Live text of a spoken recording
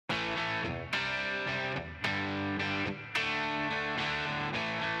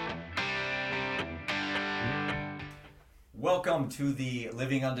Welcome to the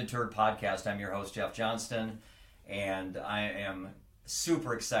Living Undeterred podcast. I'm your host, Jeff Johnston, and I am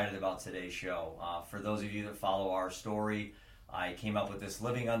super excited about today's show. For those of you that follow our story, I came up with this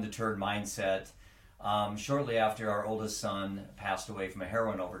Living Undeterred mindset shortly after our oldest son passed away from a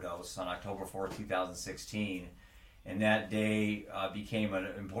heroin overdose on October 4th, 2016. And that day became an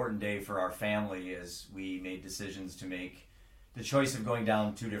important day for our family as we made decisions to make the choice of going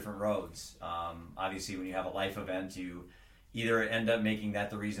down two different roads. Obviously, when you have a life event, you either end up making that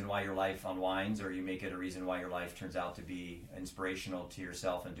the reason why your life unwinds, or you make it a reason why your life turns out to be inspirational to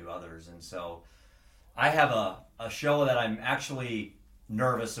yourself and to others. And so I have a show that I'm actually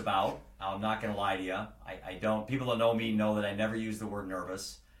nervous about. I'm not going to lie to you. I don't. People that know me know that I never use the word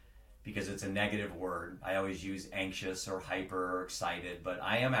nervous because it's a negative word. I always use anxious or hyper or excited, but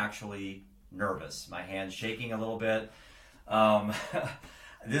I am actually nervous. My hand's shaking a little bit.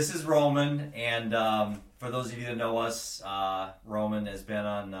 This is Roman, and for those of you that know us, Roman has been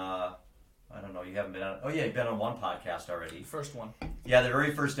on, I don't know, you haven't been on, oh yeah, you've been on one podcast already. First one. Yeah, the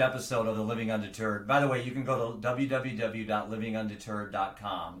very first episode of the Living Undeterred. By the way, you can go to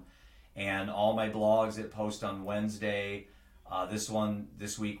www.livingundeterred.com, and all my blogs that post on Wednesday. This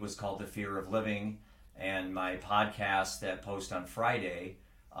week was called The Fear of Living, and my podcast that post on Friday,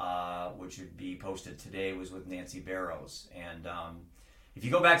 which would be posted today, was with Nancy Barrows. And if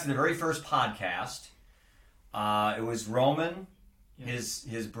you go back to the very first podcast, it was Roman,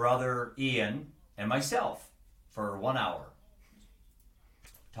 his brother Ian, and myself for 1 hour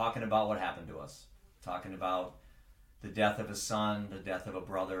talking about what happened to us, talking about the death of a son, the death of a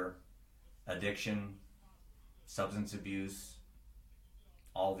brother, addiction, substance abuse,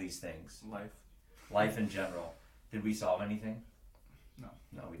 all these things. Life in general. Did we solve anything? No,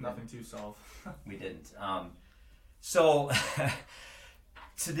 we didn't. Nothing to solve. We didn't. So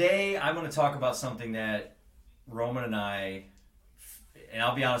today I'm going to talk about something that Roman and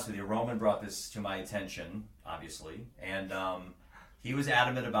I'll be honest with you, Roman brought this to my attention, obviously, and he was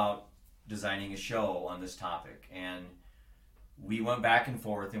adamant about designing a show on this topic, and we went back and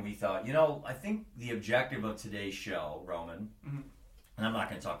forth, and we thought, I think the objective of today's show, Roman, and I'm not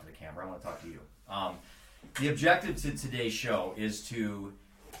going to talk to the camera, I want to talk to you. The objective to today's show is to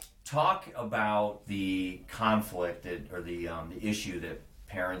talk about the conflict or the issue that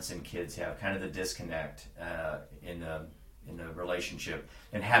parents and kids have, kind of the disconnect in the relationship,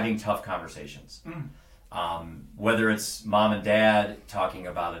 and having tough conversations. Whether it's mom and dad talking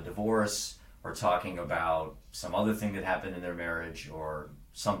about a divorce, or talking about some other thing that happened in their marriage, or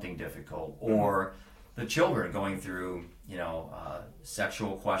something difficult, or the children going through,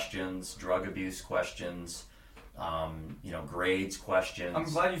 sexual questions, drug abuse questions, grades questions. I'm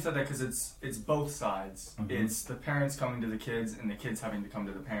glad you said that, because it's both sides. It's the parents coming to the kids and the kids having to come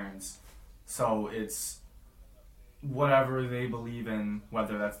to the parents. So it's whatever they believe in,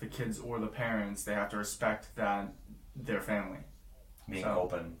 whether that's the kids or the parents, they have to respect that their family. Being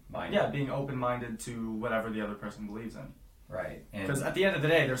open-minded. Yeah, being open-minded to whatever the other person believes in. Right. Because at the end of the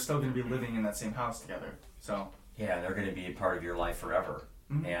day, they're still going to be living in that same house together. So yeah, they're going to be a part of your life forever.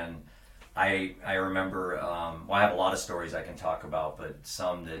 And I remember, I have a lot of stories I can talk about, but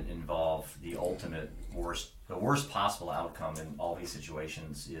some that involve the worst possible outcome in all these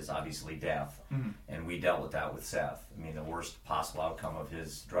situations is obviously death. And we dealt with that with Seth. I mean, the worst possible outcome of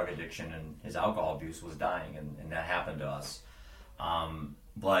his drug addiction and his alcohol abuse was dying, and that happened to us.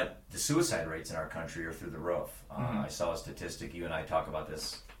 But the suicide rates in our country are through the roof. I saw a statistic, you and I talk about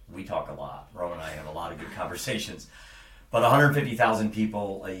this, we talk a lot. Roman and I have a lot of good conversations. But 150,000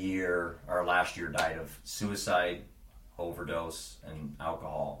 people a year, or last year, died of suicide, overdose, and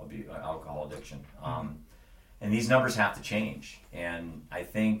alcohol addiction. And these numbers have to change. And I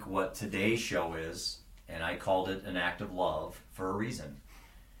think what today's show is, and I called it an act of love for a reason,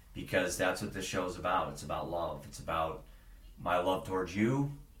 because that's what this show is about. It's about love. It's about my love towards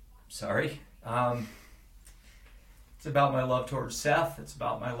you. Sorry. It's about my love towards Seth. It's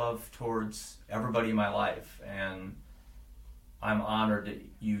about my love towards everybody in my life. And I'm honored that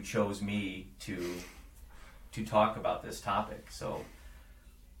you chose me to talk about this topic. So,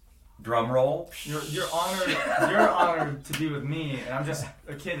 drum roll. You're honored to be with me, and I'm just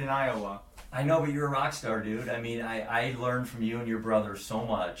a kid in Iowa. I know, but you're a rock star, dude. I mean, I learned from you and your brother so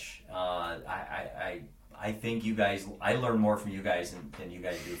much. I think you guys, I learn more from you guys than you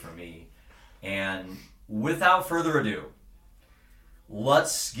guys do from me. And without further ado,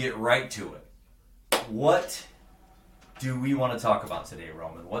 let's get right to it. What do we want to talk about today,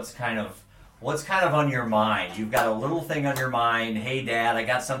 Roman? What's kind of on your mind? You've got a little thing on your mind. Hey, Dad, I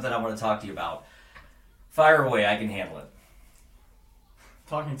got something I want to talk to you about. Fire away. I can handle it.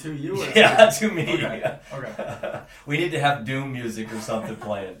 talking to you? Or Yeah, to me. Okay. We need to have Doom music or something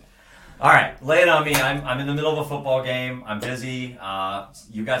playing. All right, lay it on me. I'm in the middle of a football game. I'm busy.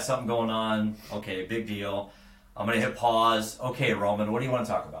 You got something going on. Okay, big deal. I'm going to hit pause. Okay, Roman, what do you want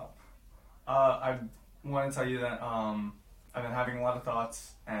to talk about? I want to tell you that I've been having a lot of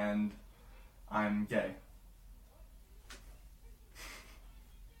thoughts, and I'm gay.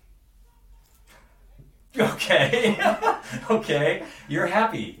 Okay. Okay. You're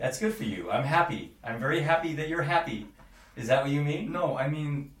happy. That's good for you. I'm happy. I'm very happy that you're happy. Is that what you mean? No, I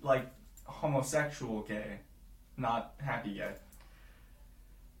mean, like, homosexual gay, not happy gay.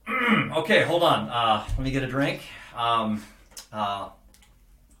 Okay, hold on. Let me get a drink. I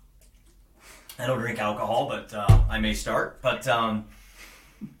don't drink alcohol, but I may start. But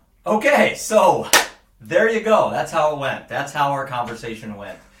okay, so there you go. That's how it went. That's how our conversation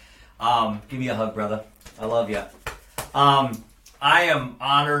went. Give me a hug, brother. I love you. I am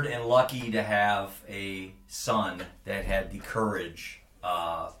honored and lucky to have a son that had the courage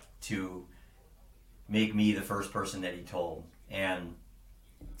to make me the first person that he told. And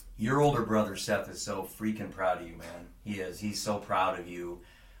your older brother Seth is so freaking proud of you, man. He is. He's so proud of you.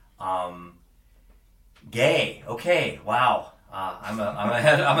 Gay. Okay. Wow. I'm a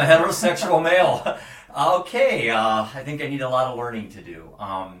heterosexual male. Okay. I think I need a lot of learning to do.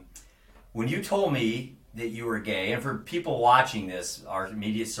 When you told me that you were gay, and for people watching this, our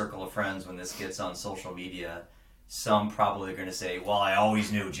immediate circle of friends, when this gets on social media, some probably are going to say, well, I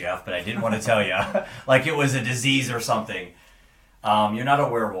always knew, Jeff, but I didn't want to tell you. Like it was a disease or something. You're not a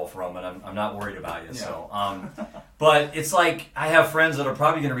werewolf, Roman. I'm not worried about you. Yeah. So, but it's like I have friends that are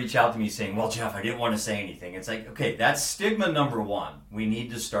probably going to reach out to me saying, well, Jeff, I didn't want to say anything. It's like, okay, that's stigma number one. We need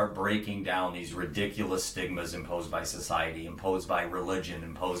to start breaking down these ridiculous stigmas imposed by society, imposed by religion,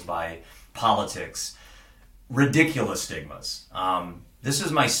 imposed by politics. Ridiculous stigmas. This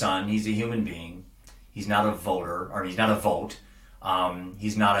is my son. He's a human being. He's not a voter, or he's not a vote.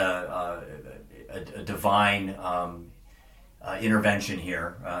 He's not a divine intervention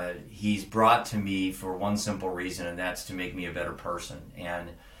here. He's brought to me for one simple reason, and that's to make me a better person.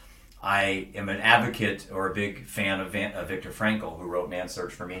 And I am an advocate or a big fan of Viktor Frankl, who wrote Man's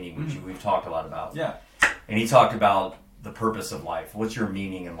Search for Meaning, which we've talked a lot about. Yeah. And he talked about the purpose of life. What's your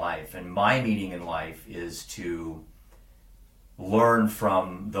meaning in life? And my meaning in life is to learn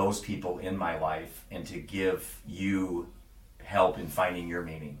from those people in my life and to give you help in finding your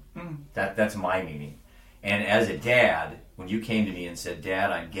meaning. That's my meaning. And as a dad, when you came to me and said, Dad,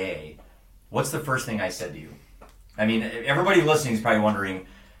 I'm gay, what's the first thing I said to you? I mean, everybody listening is probably wondering,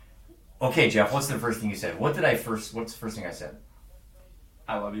 okay, Jeff, what's the first thing you said? What's the first thing I said?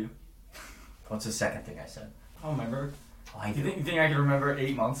 I love you. What's the second thing I said? I don't remember. I do. You think I could remember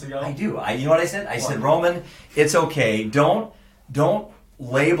 8 months ago? I do. You know what I said? I said, Roman, it's okay. Don't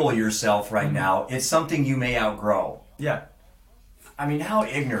label yourself right now. It's something you may outgrow. Yeah. I mean, how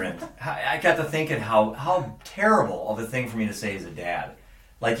ignorant. I got to thinking how terrible of a thing for me to say as a dad.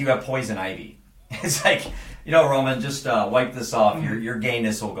 Like you have poison ivy. It's like, Roman, just wipe this off. Your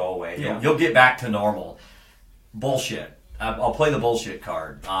gayness will go away. Yeah. You'll get back to normal. Bullshit. I'll play the bullshit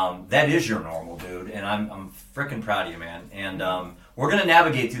card. That is your normal, dude, and I'm freaking proud of you, man. And we're going to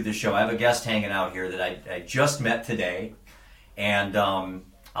navigate through this show. I have a guest hanging out here that I just met today, and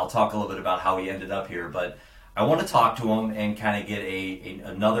I'll talk a little bit about how he ended up here, but I want to talk to him and kind of get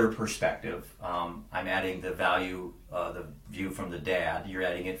another perspective. I'm adding the view from the dad. You're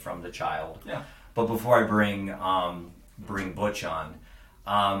adding it from the child. Yeah. But before I bring Butch on,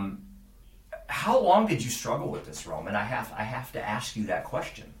 how long did you struggle with this, Roman? I have to ask you that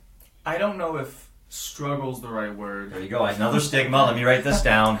question. I don't know if struggle's the right word. There you go. Another stigma. Let me write this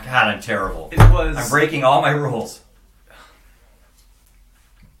down. God, I'm terrible. I'm breaking all my rules.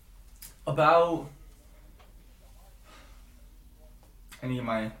 About... I need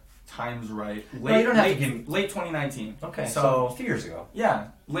my times right. You don't have to give me... Late 2019. Okay, so a few years ago. Yeah,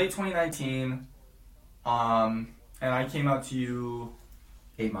 late 2019. And I came out to you...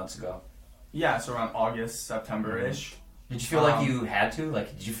 8 months ago. Yeah, so around August, September-ish. Did you feel like you had to?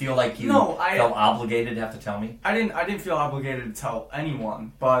 Like, did you feel like you felt obligated to have to tell me? I didn't feel obligated to tell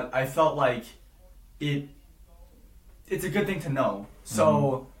anyone, but I felt like it's a good thing to know.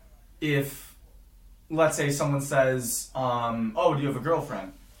 So if, let's say someone says, oh, do you have a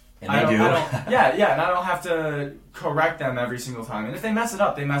girlfriend? And they do. Yeah, and I don't have to correct them every single time. And if they mess it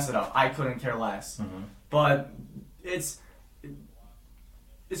up, they mess it up. I couldn't care less. Mm-hmm. But it's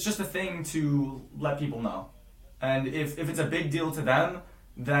just a thing to let people know. And if it's a big deal to them,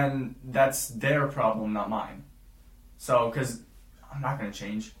 then that's their problem, not mine. So, because I'm not going to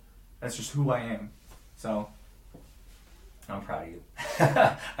change. That's just who I am. So. I'm proud of you.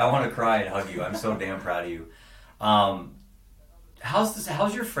 I want to cry and hug you. I'm so damn proud of you.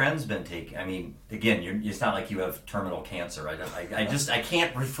 How's your friends been taking? I mean, again, it's not like you have terminal cancer. I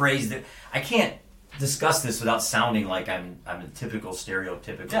can't rephrase that. I can't discuss this without sounding like I'm a typical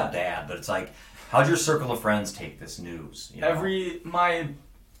stereotypical dad. But it's like, how'd your circle of friends take this news? You know?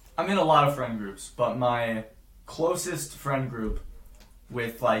 I'm in a lot of friend groups, but my closest friend group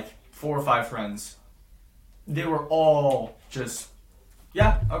with like 4 or 5 friends, they were all just,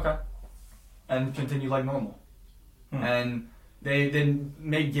 yeah, okay, and continue like normal. And they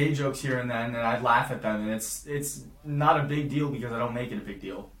make gay jokes here and then, and I'd laugh at them, and it's not a big deal because I don't make it a big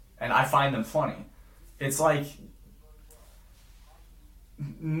deal, and I find them funny. It's like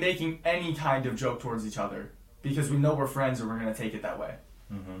making any kind of joke towards each other because we know we're friends and we're going to take it that way.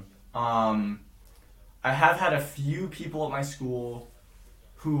 I have had a few people at my school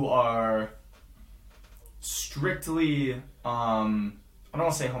who are strictly, I don't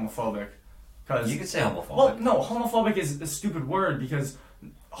want to say homophobic. You could say homophobic. Well, no, homophobic is a stupid word because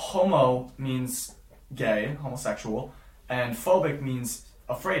homo means gay, homosexual, and phobic means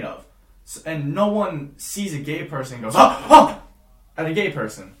afraid of. And no one sees a gay person and goes, ah, at a gay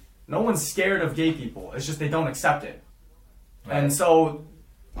person. No one's scared of gay people. It's just they don't accept it. Right. And so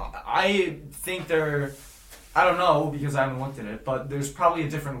I think I don't know because I haven't looked at it, but there's probably a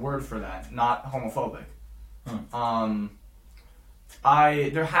different word for that, not homophobic.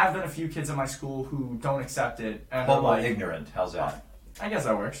 There have been a few kids at my school who don't accept it. And ignorant. How's that? I guess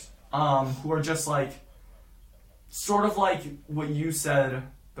that works. Who are just like, sort of like what you said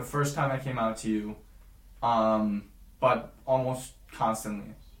the first time I came out to you, but almost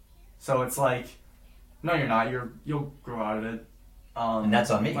constantly. So it's like, no, you're not. You'll grow out of it. And that's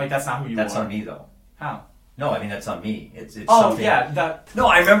on me. Like that's not who you are. That's on me though. How? No, I mean that's on me. It's something. That. No,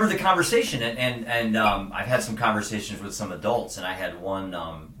 I remember the conversation, and I've had some conversations with some adults, and I had one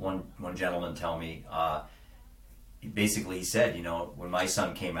gentleman tell me, basically he said, you know, when my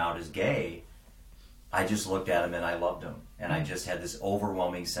son came out as gay, I just looked at him and I loved him, and I just had this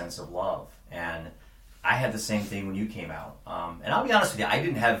overwhelming sense of love, and I had the same thing when you came out, and I'll be honest with you, I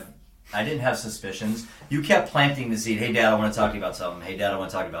didn't have suspicions. You kept planting the seed. Hey, Dad, I want to talk to you about something. Hey, Dad, I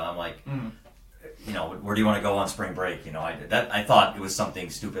want to talk about. I'm like. You know, where do you want to go on spring break? You know, I thought it was something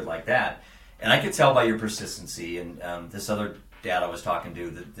stupid like that, and I could tell by your persistency. And this other dad I was talking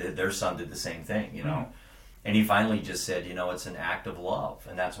to, that their son did the same thing. You know, and he finally just said, you know, it's an act of love,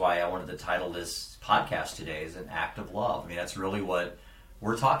 and that's why I wanted to title this podcast today as an act of love. I mean, that's really what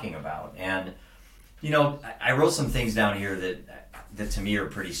we're talking about. And you know, I wrote some things down here that to me are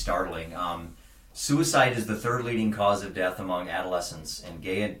pretty startling. Suicide is the 3rd leading cause of death among adolescents, and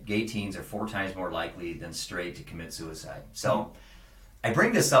gay teens are 4 times more likely than straight to commit suicide. So I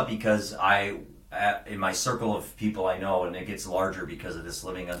bring this up because in my circle of people I know, and it gets larger because of this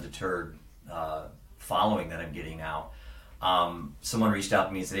Living Undeterred following that I'm getting now, someone reached out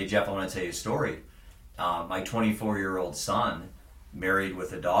to me and said, hey, Jeff, I want to tell you a story. My 24-year-old son, married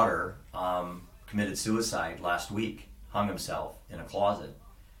with a daughter, committed suicide last week, hung himself in a closet.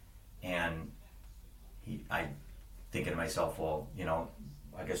 And I thinking to myself, well, you know,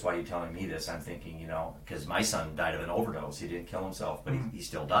 I guess why are you telling me this? I'm thinking, you know, because my son died of an overdose. He didn't kill himself, but he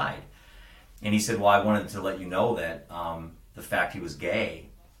still died. And he said, well, I wanted to let you know that the fact he was gay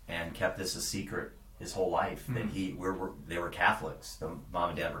and kept this a secret his whole life, that they were Catholics. The mom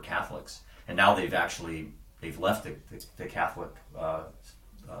and dad were Catholics. And now they've left the Catholic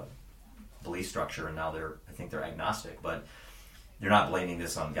belief structure, and now I think they're agnostic, but they're not blaming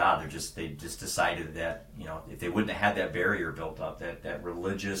this on God. They just decided that, you know, if they wouldn't have had that barrier built up, that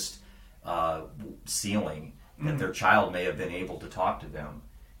religious ceiling, that their child may have been able to talk to them.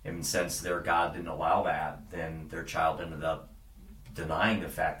 And since their God didn't allow that, then their child ended up denying the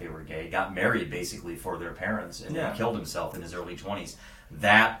fact they were gay, got married basically for their parents, and then killed himself in his early 20s.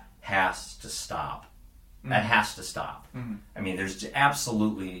 That has to stop. That has to stop. I mean, there's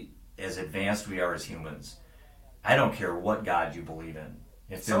absolutely, as advanced we are as humans, I don't care what God you believe in.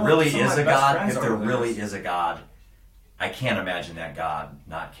 If there really is a God, I can't imagine that God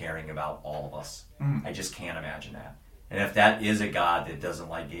not caring about all of us. I just can't imagine that. And if that is a God that doesn't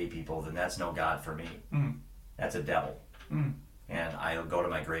like gay people, then that's no God for me. That's a devil. And I'll go to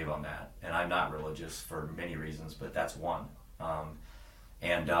my grave on that. And I'm not religious for many reasons, but that's one.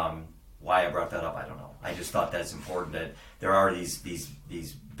 Why I brought that up, I don't know. I just thought that's important, that there are these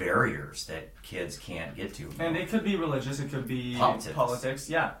barriers that kids can't get to. And it could be religious, it could be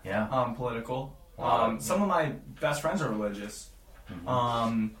politics, political. Some of my best friends are religious.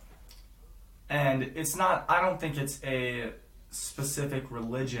 And it's not, I don't think it's a specific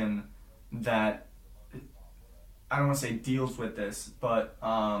religion that, I don't want to say deals with this, but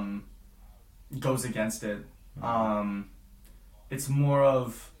goes against it. It's more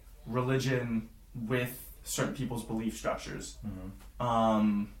of religion with certain people's belief structures.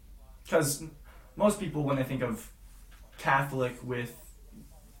 Because most people, when they think of Catholic with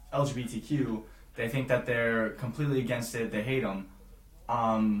LGBTQ, they think that they're completely against it, they hate them.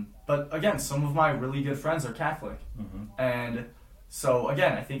 But again, some of my really good friends are Catholic. And so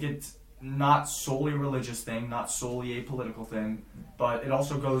again, I think it's not solely a religious thing, not solely a political thing, but it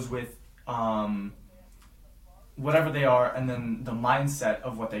also goes with whatever they are, and then the mindset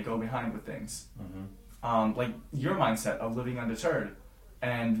of what they go behind with things. Like your mindset of living undeterred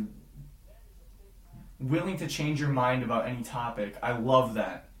and willing to change your mind about any topic. I love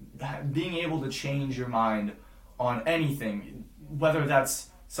that. Being able to change your mind on anything, whether that's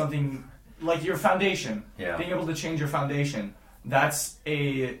something like your foundation, being able to change your foundation, that's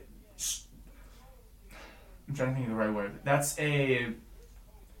I'm trying to think of the right word. That's a...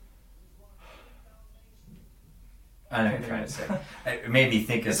 I know what you're trying to say. It made me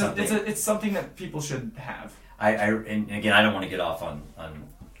think of something. It's something that people should have. And again, I don't want to get off on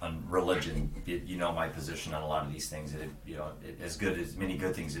religion. You know my position on a lot of these things. As good as many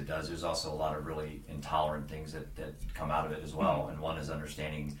good things it does, there's also a lot of really intolerant things that come out of it as well. And one is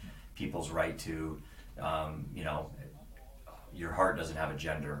understanding people's right to, your heart doesn't have a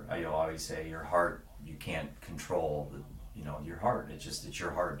gender. I always say your heart, you can't control. Your heart. It's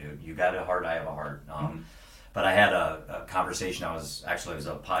your heart, dude. You got a heart. I have a heart. But I had a conversation. It was a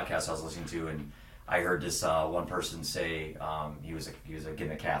podcast I was listening to, and I heard this one person say he was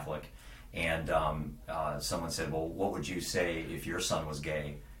again a Catholic, and someone said, "Well, what would you say if your son was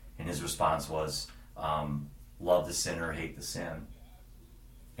gay?" And his response was, "Love the sinner, hate the sin."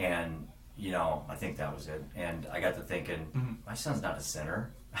 And I think that was it. And I got to thinking, my son's not a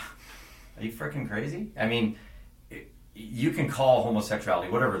sinner. Are you freaking crazy? I mean, you can call homosexuality,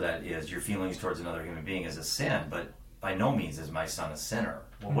 whatever that is, your feelings towards another human being, as a sin, but by no means is my son a sinner.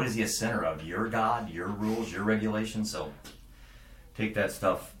 Well, what is he a sinner of? Your God, your rules, your regulations? So take that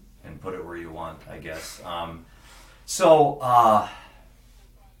stuff and put it where you want, I guess. Are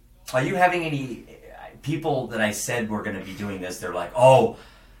you having any people that I said were going to be doing this? They're like, oh,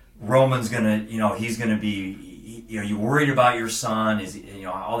 Roman's going to, he's going to be, you worried about your son? Is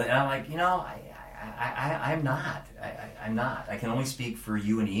all that? And I'm like, I'm not. I'm not. I can only speak for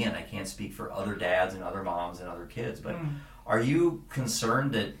you and Ian. I can't speak for other dads and other moms and other kids. But are you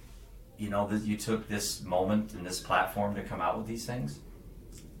concerned that, that you took this moment and this platform to come out with these things?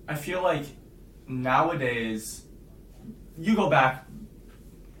 I feel like nowadays, you go back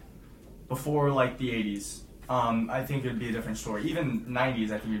before like the 80s, I think it'd be a different story. Even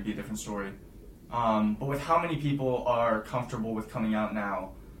 90s, I think it'd be a different story. But with how many people are comfortable with coming out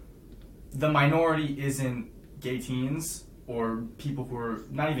now, the minority isn't gay teens or people who are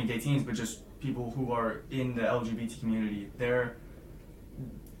not even gay teens, but just people who are in the LGBT community. They're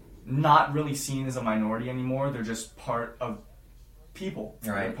not really seen as a minority anymore. They're just part of people.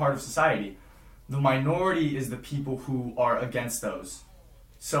 Right. They're part of society. The minority is the people who are against those.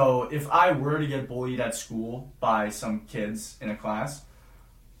 So if I were to get bullied at school by some kids in a class,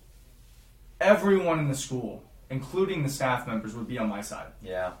 everyone in the school, including the staff members, would be on my side.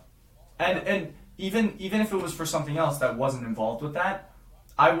 Yeah. And even if it was for something else that wasn't involved with that,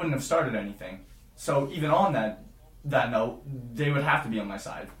 I wouldn't have started anything. So even on that note, they would have to be on my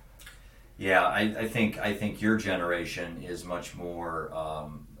side. Yeah, I think your generation is much more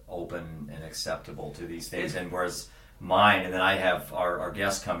open and acceptable to these things, and whereas mine, and then I have our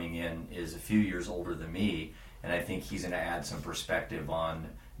guest coming in is a few years older than me, and I think he's going to add some perspective on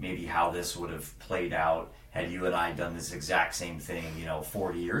maybe how this would have played out had you and I done this exact same thing,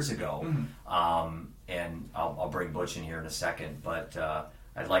 40 years ago. And I'll bring Butch in here in a second, but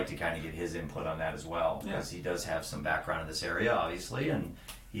I'd like to kind of get his input on that as well, because he does have some background in this area, obviously, and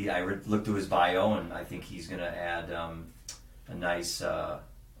I looked through his bio, and I think he's going to add a nice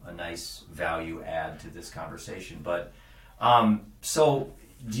value add to this conversation. But so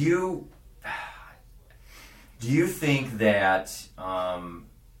do you think that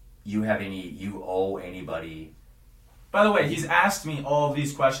you owe anybody? By the way, he's asked me all of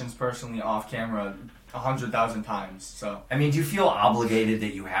these questions personally off camera 100,000 times. So I mean, do you feel obligated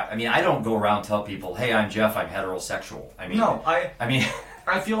that you have? I mean, I don't go around and tell people, "Hey, I'm Jeff. I'm heterosexual." I mean, no, I mean,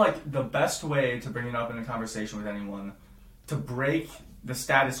 I feel like the best way to bring it up in a conversation with anyone, to break the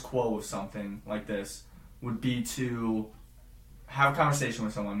status quo of something like this, would be to have a conversation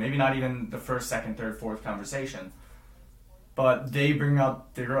with someone. Maybe not even the first, second, third, fourth conversation, but they bring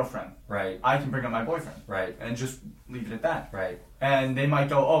up their girlfriend. Right. I can bring up my boyfriend. Right. And just leave it at that. Right. And they might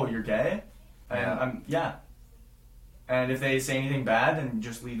go, "Oh, you're gay?" And Yeah. And if they say anything bad, then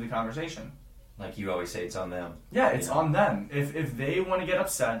just leave the conversation. Like you always say, it's on them. Yeah, it's on them. If they want to get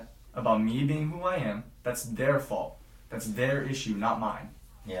upset about me being who I am, that's their fault. That's their issue, not mine.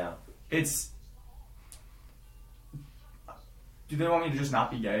 Yeah. Do they want me to just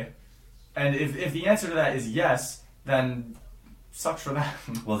not be gay? And if the answer to that is yes, then sucks for them.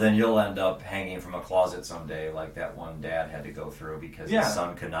 Well, then you'll end up hanging from a closet someday, like that one dad had to go through because his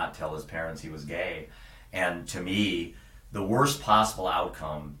son could not tell his parents he was gay. And to me, the worst possible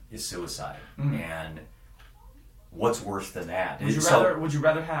outcome is suicide. Mm-hmm. And what's worse than that? Would you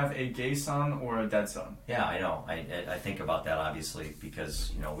rather have a gay son or a dead son? Yeah, I know. I think about that obviously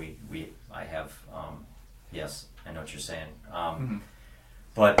because I have yes, I know what you're saying. Mm-hmm.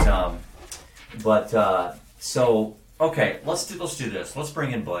 So okay, let's do this. Let's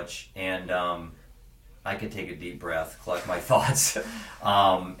bring in Butch, and I can take a deep breath, collect my thoughts,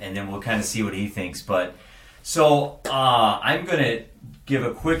 and then we'll kind of see what he thinks. But so I'm going to give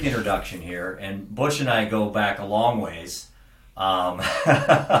a quick introduction here, and Butch and I go back a long ways,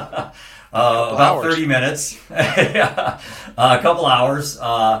 about 30 minutes, a couple hours.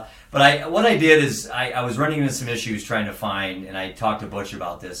 But what I did is I was running into some issues trying to find, and I talked to Butch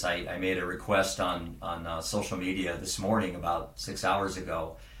about this. I made a request on social media this morning about 6 hours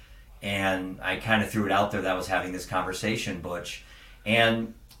ago, and I kind of threw it out there that I was having this conversation, Butch.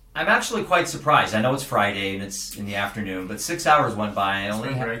 And I'm actually quite surprised. I know it's Friday and it's in the afternoon, but 6 hours went by. I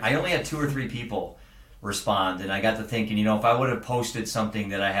only had 2 or 3 people respond, and I got to thinking, if I would have posted something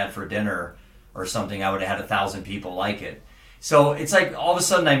that I had for dinner or something, I would have had 1,000 people like it. So it's like all of a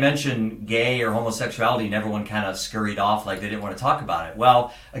sudden I mentioned gay or homosexuality and everyone kind of scurried off like they didn't want to talk about it.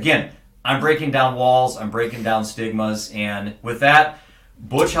 Well, again, I'm breaking down walls, I'm breaking down stigmas, and with that,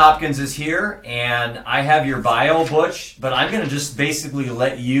 Butch Hopkins is here, and I have your bio, Butch, but I'm going to just basically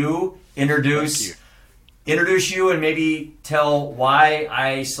let you introduce you and maybe tell why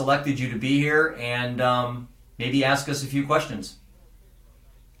I selected you to be here and maybe ask us a few questions.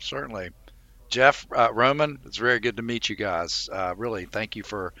 Certainly. Jeff, Roman, it's very good to meet you guys. Really, thank you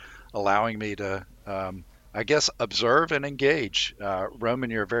for allowing me to, observe and engage.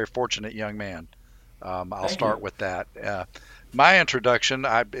 Roman, you're a very fortunate young man. I'll start with that. My introduction,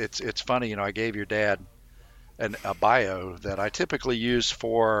 it's funny, I gave your dad a bio that I typically use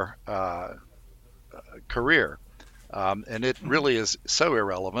for career. And it really is so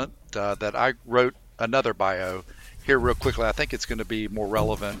irrelevant that I wrote another bio here real quickly. I think it's going to be more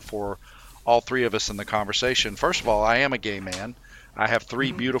relevant for all 3 of us in the conversation. First of all, I am a gay man. I have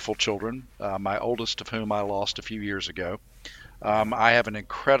 3 beautiful children, my oldest of whom I lost a few years ago. I have an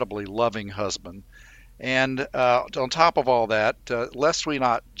incredibly loving husband. And on top of all that, lest we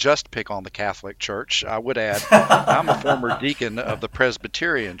not just pick on the Catholic Church, I would add I'm a former deacon of the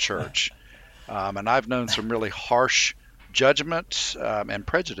Presbyterian Church. And I've known some really harsh judgment and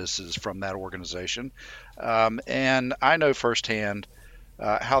prejudices from that organization. And I know firsthand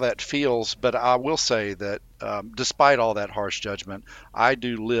how that feels, but I will say that despite all that harsh judgment, I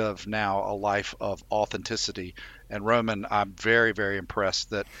do live now a life of authenticity. And Roman, I'm very, very impressed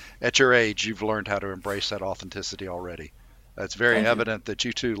that at your age, you've learned how to embrace that authenticity already. It's very evident that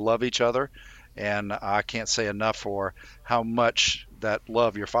you two love each other, and I can't say enough for how much that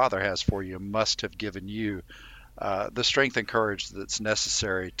love your father has for you must have given you the strength and courage that's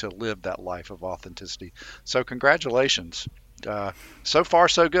necessary to live that life of authenticity. So congratulations. So far,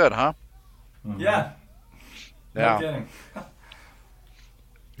 so good, huh? Yeah. No kidding.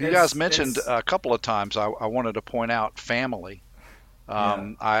 You guys mentioned a couple of times, I wanted to point out family.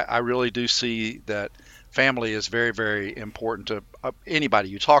 I really do see that family is very, very important to anybody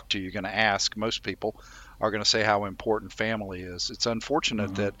you talk to. You're going to ask. Most people are going to say how important family is. It's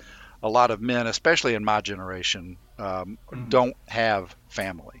unfortunate that a lot of men, especially in my generation, don't have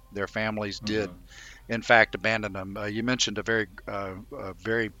family. Their families did, in fact, abandon them. You mentioned a very,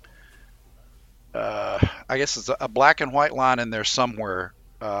 I guess it's a black and white line in there somewhere,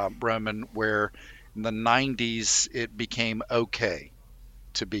 Roman, where in the 90s it became okay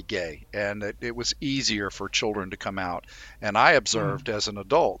to be gay, and it was easier for children to come out. And I observed as an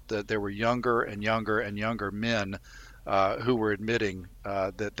adult that there were younger and younger and younger men who were admitting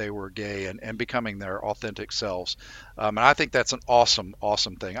that they were gay and becoming their authentic selves. And I think that's an awesome,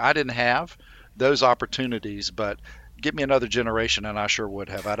 awesome thing. I didn't have those opportunities, but give me another generation and I sure would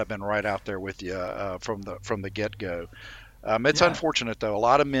have. I'd have been right out there with you from the get-go. It's unfortunate, though. A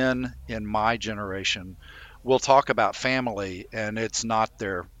lot of men in my generation will talk about family, and it's not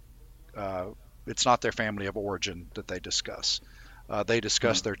their family of origin that they discuss. They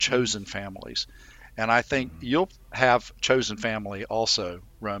discuss their chosen families. And I think you'll have chosen family also,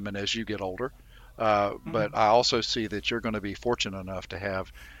 Roman, as you get older. But I also see that you're going to be fortunate enough to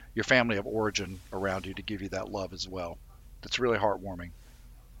have your family of origin around you to give you that love as well. That's really heartwarming.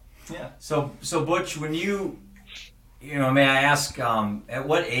 Yeah. So Butch, when may I ask, at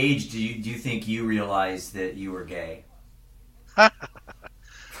what age do you think you realized that you were gay?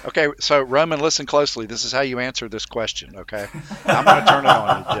 Okay, so Roman, listen closely. This is how you answer this question. Okay, I'm going to turn it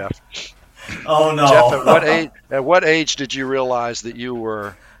on you, Jeff. Oh no, Jeff, at what age did you realize that you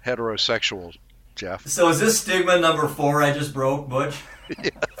were heterosexual, Jeff? So is this stigma number 4 I just broke, Butch?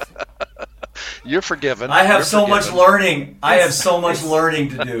 You're forgiven. I have You're so forgiven. much learning. I have so much learning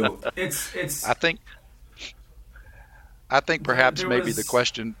to do. It's. I think perhaps There maybe was- the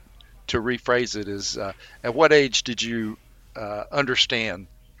question to rephrase it is, at what age did you understand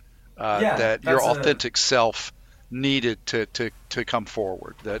Yeah, that your that's authentic self needed to come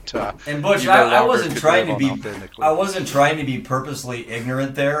forward? That And Butch, you no I longer wasn't could trying to live be. unauthentically. I wasn't trying to be purposely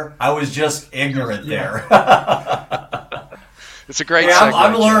ignorant there. I was just ignorant there. It's a great Yeah, segue,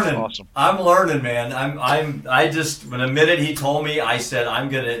 I'm Jeff. learning. Awesome. I'm learning, man. I just, when the minute he told me, I said I'm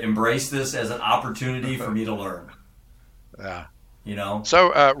going to embrace this as an opportunity for me to learn. Yeah. You know.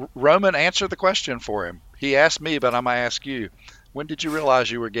 So Roman, answer the question for him. He asked me, but I'm gonna ask you. When did you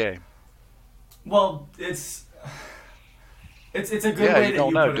realize you were gay? Well, it's a good Yeah, way you that don't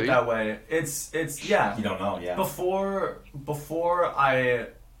you know, put do it you? that way. It's yeah. You don't know, yeah. Before I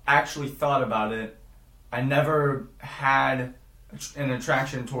actually thought about it, I never had an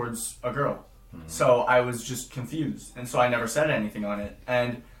attraction towards a girl. So I was just confused, and so I never said anything on it.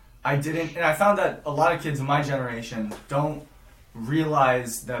 And I found that a lot of kids in my generation don't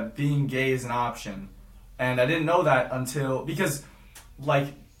realize that being gay is an option. And I didn't know that because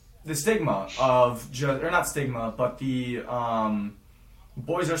like the stigma of not stigma, but the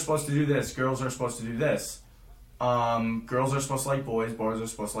boys are supposed to do this, girls are supposed to do this. Girls are supposed to like boys are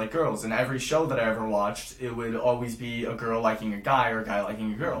supposed to like girls. In every show that I ever watched, it would always be a girl liking a guy or a guy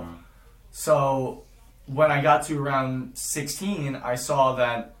liking a girl. So when I got to around 16, I saw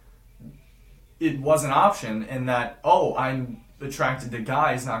that it was an option, and that, I'm attracted to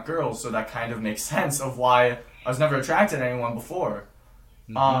guys, not girls, so that kind of makes sense of why I was never attracted to anyone before.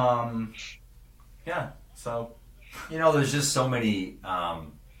 Yeah, so. There's just so many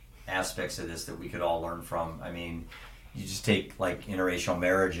aspects of this that we could all learn from. I mean, you just take like interracial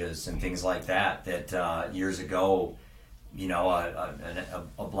marriages and things like that years ago, a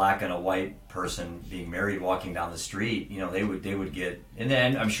black and a white person being married walking down the street, they would get, and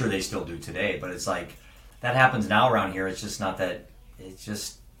then I'm sure they still do today, but it's like that happens now around here. It's not that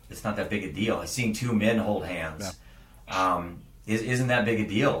big a deal. Seeing 2 men hold hands isn't that big a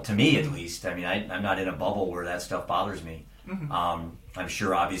deal to me, at least. I mean, I'm not in a bubble where that stuff bothers me. I'm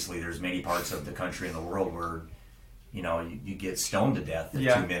sure obviously there's many parts of the country and the world where you get stoned to death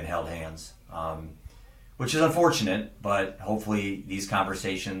if 2 men held hands. Which is unfortunate, but hopefully these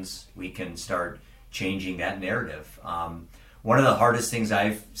conversations, we can start changing that narrative. One of the hardest things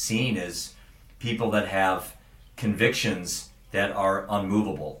I've seen is people that have convictions that are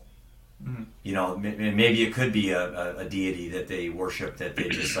unmovable. Maybe it could be a deity that they worship, that they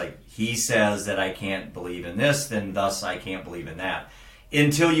just like, he says that I can't believe in this, then thus I can't believe in that.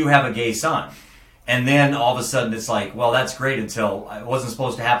 Until you have a gay son. And then all of a sudden it's like, well, that's great until it wasn't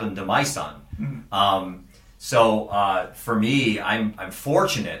supposed to happen to my son. So for me, I'm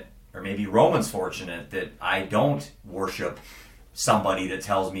fortunate, or maybe Roman's fortunate, that I don't worship somebody that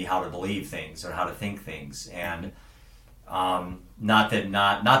tells me how to believe things or how to think things. And not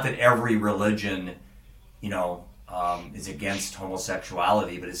that every religion, is against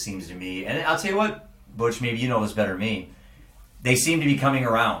homosexuality, but it seems to me, and I'll tell you what, Butch, maybe you know this better than me, they seem to be coming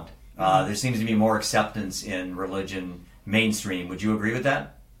around. There seems to be more acceptance in religion mainstream. Would you agree with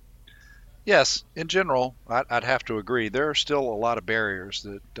that? Yes, in general, I'd have to agree. There are still a lot of barriers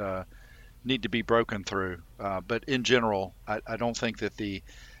that need to be broken through. But in general, I don't think that the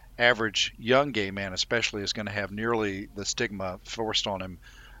average young gay man especially is going to have nearly the stigma forced on him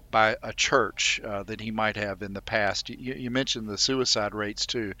by a church that he might have in the past. You mentioned the suicide rates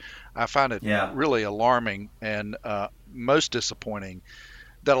too. I find it really alarming and most disappointing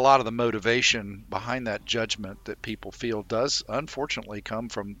that a lot of the motivation behind that judgment that people feel does unfortunately come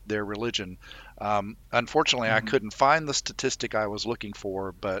from their religion. Unfortunately, I couldn't find the statistic I was looking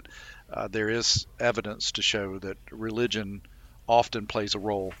for, but there is evidence to show that religion often plays a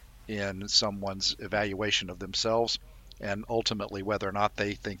role in someone's evaluation of themselves and ultimately whether or not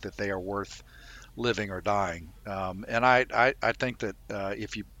they think that they are worth living or dying. And I think that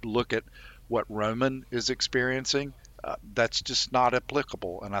if you look at what Roman is experiencing, that's just not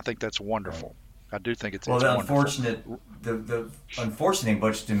applicable, and I think that's wonderful. I do think it's the wonderful. unfortunate, the unfortunate thing,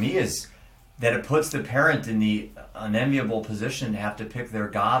 Butch, to me is that it puts the parent in the unenviable position to have to pick their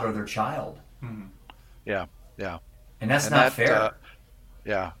God or their child. Mm-hmm. Yeah, yeah. And that's not fair.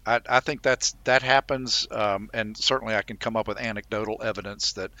 Yeah, I think that happens, and certainly I can come up with anecdotal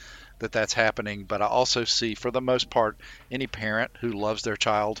evidence that's happening. But I also see, for the most part, any parent who loves their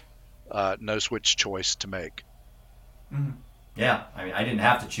child knows which choice to make. Mm-hmm. Yeah, I mean, I didn't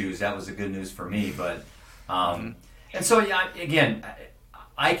have to choose. That was the good news for me. But and so again,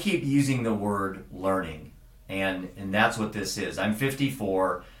 I keep using the word learning, and that's what this is. I'm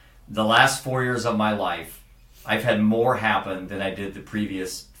 54. The last 4 years of my life, I've had more happen than I did the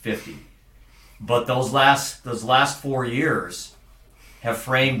previous 50. But those last 4 years have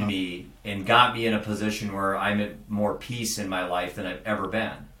framed me and got me in a position where I'm at more peace in my life than I've ever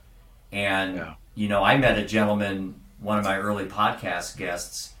been. And, I met a gentleman, one of my early podcast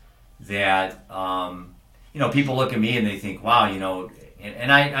guests, that, people look at me and they think, wow,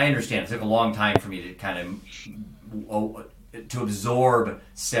 and I understand it took a long time for me to kind of to absorb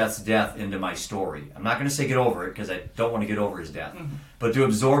Seth's death into my story. I'm not going to say get over it because I don't want to get over his death, but to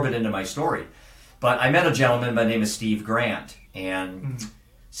absorb it into my story. But I met a gentleman by the name of Steve Grant, and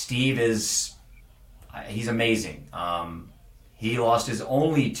Steve he's amazing. He lost his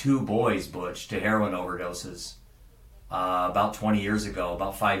only 2 boys, Butch, to heroin overdoses about 20 years ago,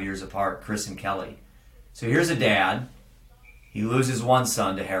 about 5 years apart, Chris and Kelly. So here's a dad. He loses one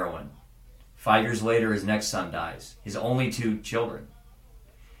son to heroin. 5 years later, his next son dies. His only 2 children.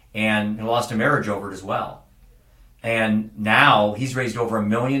 And he lost a marriage over it as well. And now he's raised over $1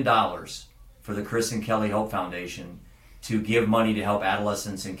 million for the Chris and Kelly Hope Foundation to give money to help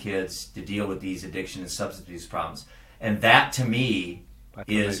adolescents and kids to deal with these addiction and substance abuse problems. And that, to me,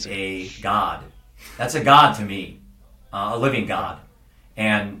 is a God. That's a God to me, a living God.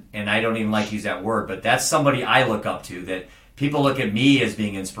 And I don't even like to use that word, but that's somebody I look up to, that people look at me as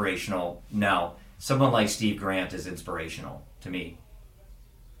being inspirational. No, someone like Steve Grant is inspirational to me.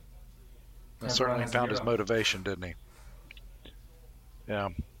 He certainly found his motivation, didn't he? Yeah.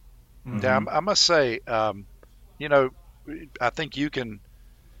 Mm-hmm. Yeah, I must say, I think you can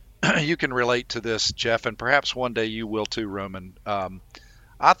relate to this, Jeff, and perhaps one day you will too, Roman.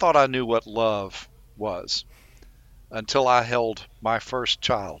 I thought I knew what love was until I held my first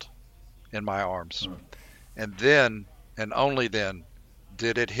child in my arms. Mm. And then, and only then,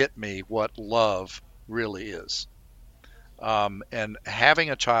 did it hit me what love really is. And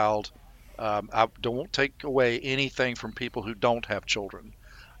having a child, I don't take away anything from people who don't have children.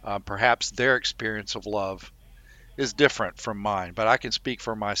 Perhaps their experience of love is different from mine, but I can speak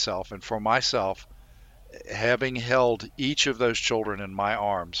for myself. And for myself, having held each of those children in my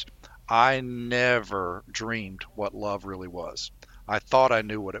arms, I never dreamed what love really was. I thought I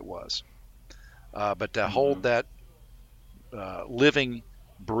knew what it was. But to hold that living,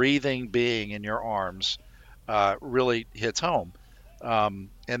 breathing being in your arms really hits home. And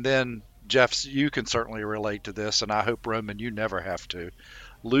then, Jeff, you can certainly relate to this, and I hope, Roman, you never have to.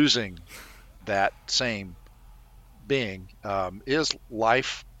 Losing that same being is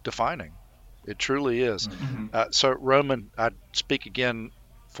life-defining. It truly is. Mm-hmm. So, Roman, I speak again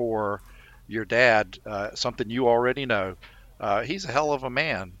for your dad, something you already know. He's a hell of a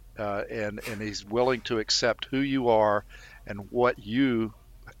man, and he's willing to accept who you are and what you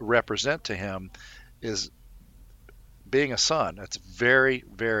represent to him is being a son. That's very,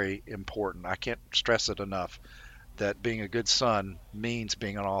 very important. I can't stress it enough that being a good son means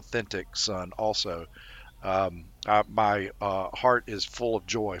being an authentic son also. My heart is full of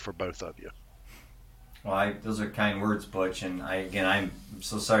joy for both of you. Well, those are kind words, Butch, and I'm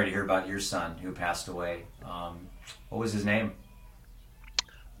so sorry to hear about your son who passed away. What was his name?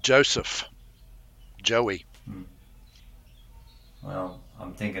 Joseph. Joey. Well,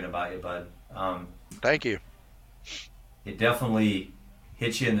 I'm thinking about you, bud. Thank you. It definitely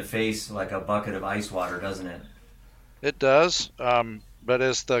hits you in the face like a bucket of ice water, doesn't it? It does, but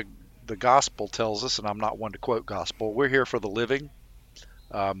as the gospel tells us, and I'm not one to quote gospel, we're here for the living.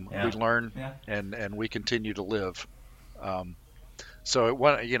 We learn and we continue to live. So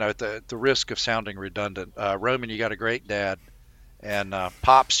at the risk of sounding redundant, Roman, you got a great dad, and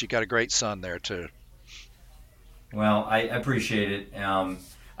Pops, you got a great son there too. Well, I appreciate it.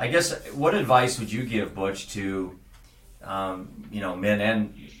 I guess, what advice would you give, Butch, to men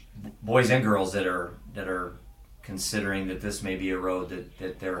and boys and girls that are considering that this may be a road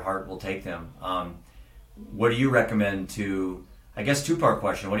that their heart will take them? What do you recommend to? I guess two-part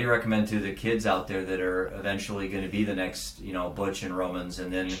question. What do you recommend to the kids out there that are eventually going to be the next, Butch and Romans,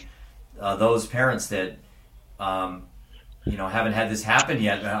 and then those parents that, haven't had this happen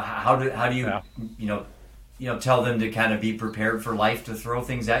yet? How do you, tell them to kind of be prepared for life to throw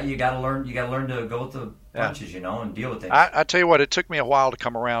things at you. You got to learn to go with the punches, and deal with things. I tell you what, it took me a while to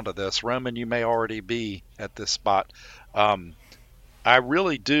come around to this. Roman, you may already be at this spot. I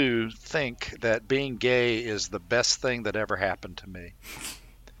really do think that being gay is the best thing that ever happened to me.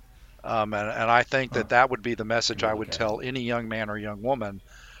 And I think that would be the message I would tell any young man or young woman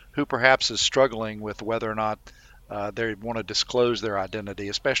who perhaps is struggling with whether or not they want to disclose their identity,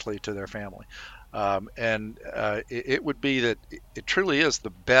 especially to their family. It would be that it truly is the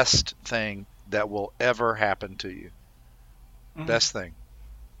best thing that will ever happen to you. Best thing.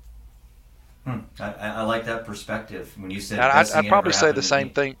 I like that perspective. When you said, I'd probably say the same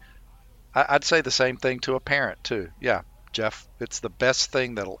thing. I'd say the same thing to a parent too. Yeah, Jeff, it's the best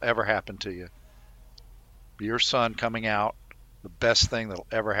thing that'll ever happen to you. Your son coming out, the best thing that'll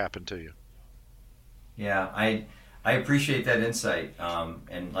ever happen to you. Yeah, I appreciate that insight.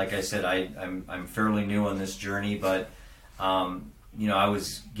 And like I said, I'm fairly new on this journey, but I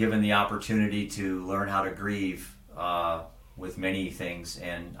was given the opportunity to learn how to grieve with many things,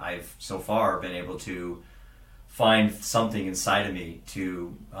 and I've so far been able to find something inside of me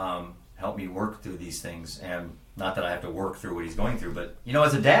to help me work through these things. And not that I have to work through what he's going through, but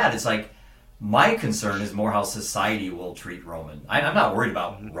as a dad, it's like my concern is more how society will treat Roman. I'm not worried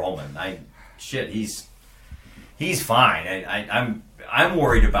about Roman. He's fine. I'm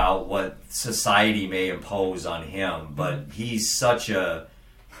worried about what society may impose on him, but he's such a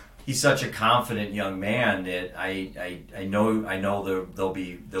confident young man that I know there'll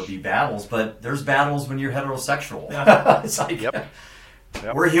be battles, but there's battles when you're heterosexual. Yeah. It's like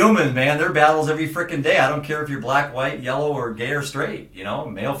we're human, man. There are battles every freaking day. I don't care if you're black, white, yellow, or gay or straight.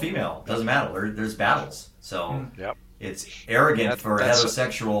 Male, female, doesn't matter. There's battles. So it's arrogant for a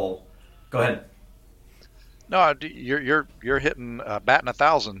heterosexual. Go ahead. No, you're hitting batting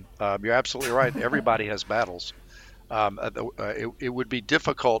 1,000. You're absolutely right. Everybody has battles. It would be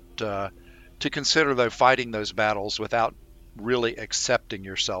difficult to consider though fighting those battles without really accepting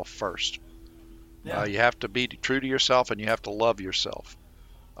yourself first. Yeah. You have to be true to yourself, and you have to love yourself.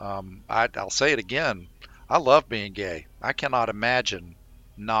 I'll say it again. I love being gay. I cannot imagine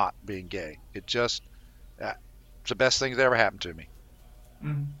not being gay. It's the best thing that ever happened to me.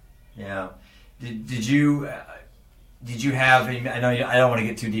 Mm-hmm. Yeah. Did you have? I know I don't want to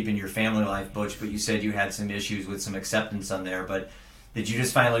get too deep into your family life, Butch, but you said you had some issues with some acceptance on there. But did you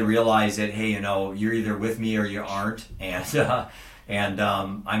just finally realize that, hey, you're either with me or you aren't, and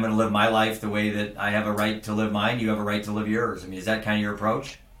I'm going to live my life the way that I have a right to live mine. You have a right to live yours. I mean, is that kind of your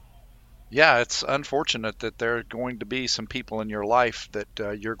approach? Yeah, it's unfortunate that there are going to be some people in your life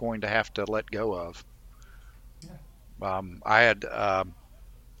that you're going to have to let go of. Yeah.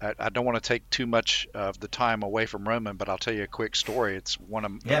 I don't want to take too much of the time away from Roman, but I'll tell you a quick story. It's one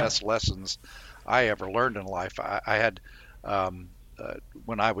of the best lessons I ever learned in life. I had,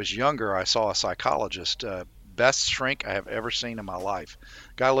 when I was younger, I saw a psychologist, best shrink I have ever seen in my life.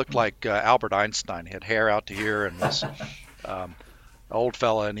 Guy looked like Albert Einstein. He had hair out to here and was old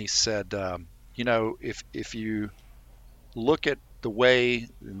fella, and he said, if you look at the way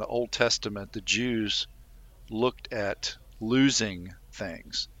in the Old Testament the Jews looked at losing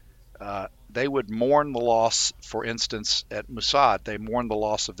things, they would mourn the loss. For instance, at Mossad, they mourned the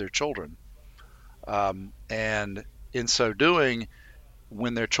loss of their children, and in so doing,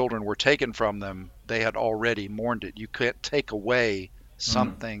 when their children were taken from them, they had already mourned it. You can't take away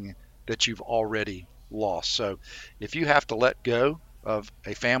something that you've already lost. So if you have to let go of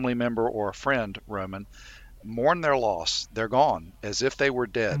a family member or a friend, Roman, mourn their loss. They're gone, as if they were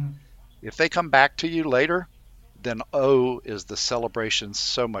dead. If they come back to you later, then is the celebration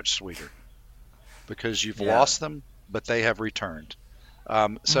so much sweeter, because you've lost them, but they have returned.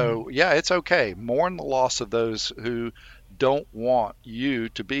 So it's okay. Mourn the loss of those who don't want you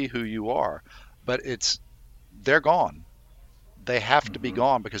to be who you are, but they're gone. They have to be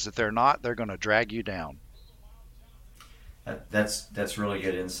gone, because if they're not, they're going to drag you down. That's really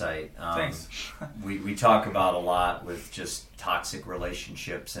good insight. Thanks. we talk about a lot with just toxic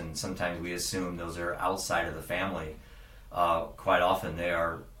relationships, and sometimes we assume those are outside of the family. Quite often they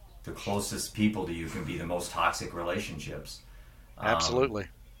are the closest people to you can be the most toxic relationships. Absolutely.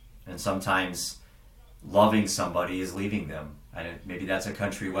 And sometimes loving somebody is leaving them. Maybe that's a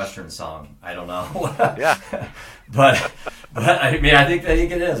country western song. I don't know. Yeah. but I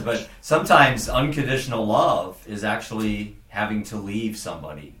think it is. But sometimes unconditional love is actually having to leave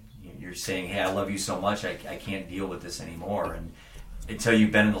somebody. You're saying, "Hey, I love you so much, I can't deal with this anymore." And until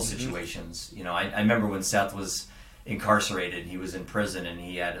you've been in those situations, I remember when Seth was incarcerated, he was in prison, and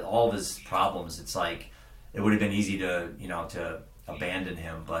he had all of his problems. It's like it would have been easy to abandon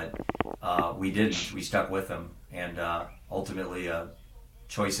him, but we didn't. We stuck with him, and ultimately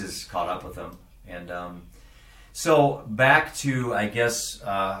choices caught up with him. And so back to, I guess,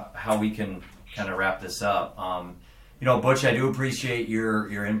 how we can kind of wrap this up. Butch, I do appreciate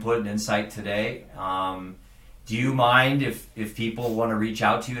your input and insight today. Do you mind if people want to reach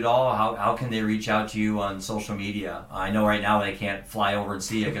out to you at all? How can they reach out to you on social media? I know right now they can't fly over and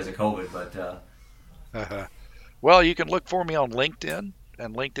see you because of COVID, but... Well, you can look for me on LinkedIn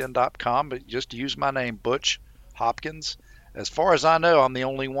and linkedin.com, but just use my name, Butch Hopkins. As far as I know, I'm the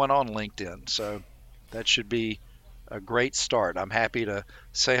only one on LinkedIn, so that should be a great start. I'm happy to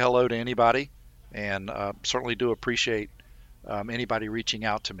say hello to anybody, and certainly do appreciate anybody reaching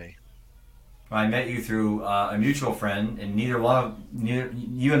out to me. I met you through a mutual friend, and neither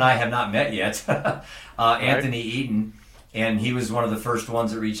you and I have not met yet. Anthony Eaton, and he was one of the first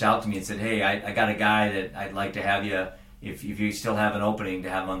ones that reached out to me and said, "Hey, I got a guy that I'd like to have you, if you still have an opening, to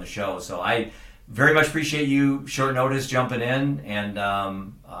have him on the show." So I very much appreciate you short notice jumping in. And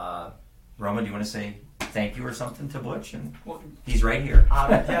Roman, do you want to say thank you or something to Butch? And he's right here.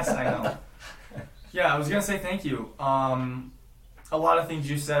 Yes, I know. Yeah, I was gonna say thank you. A lot of things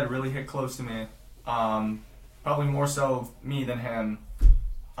you said really hit close to me. Probably more so me than him.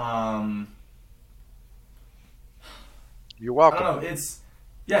 You're welcome. I don't know.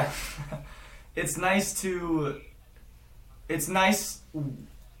 It's nice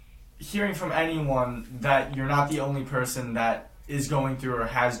hearing from anyone that you're not the only person that is going through or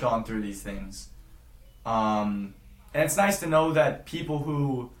has gone through these things. And it's nice to know that people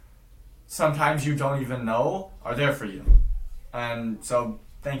who sometimes you don't even know are there for you. And so,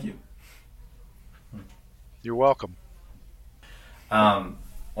 thank you. You're welcome. Well,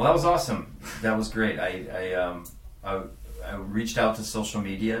 that was awesome. That was great. I reached out to social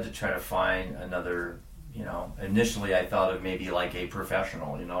media to try to find another, initially I thought of maybe like a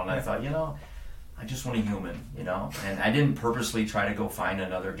professional, and I thought, I just want a human, and I didn't purposely try to go find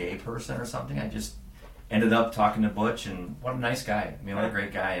another gay person or something. I just ended up talking to Butch, and what a nice guy. I mean, what a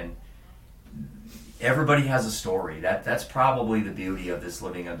great guy. And everybody has a story. That's probably the beauty of this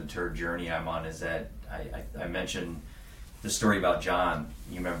living undeterred journey I'm on, is that I mentioned the story about John.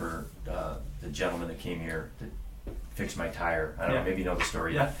 You remember the gentleman that came here to fix my tire. I don't know, maybe you know the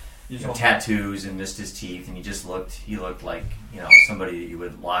story. Yeah. Tattoos and missed his teeth, and he looked like, somebody that you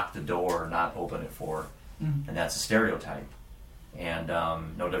would lock the door or not open it for. Mm-hmm. And that's a stereotype. And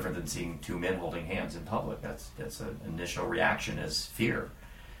no different than seeing two men holding hands in public. That's an initial reaction, is fear.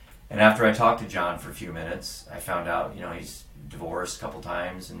 And after I talked to John for a few minutes, I found out, he's divorced a couple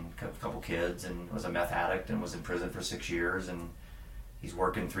times and a couple kids, and was a meth addict and was in prison for 6 years, and he's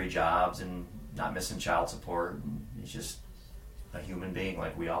working 3 jobs and not missing child support. And he's just a human being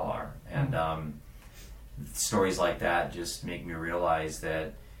like we all are. And stories like that just make me realize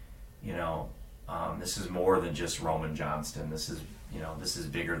that, this is more than just Roman Johnston. This is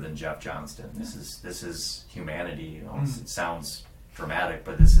bigger than Jeff Johnston. This is humanity. It sounds dramatic,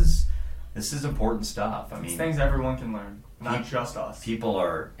 but this is important stuff. I mean, it's things everyone can learn, not just us. People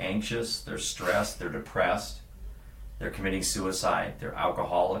are anxious, they're stressed, they're depressed, they're committing suicide, they're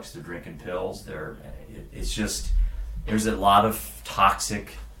alcoholics, they're drinking pills. It's just, there's a lot of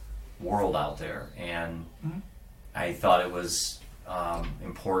toxic world out there, and I thought it was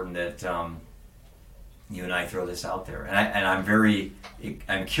important that you and I throw this out there. And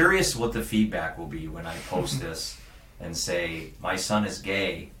I'm curious what the feedback will be when I post this and say, my son is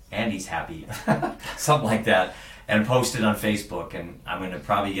gay and he's happy, something like that, and post it on Facebook. And I'm going to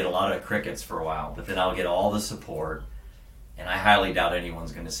probably get a lot of crickets for a while, but then I'll get all the support. And I highly doubt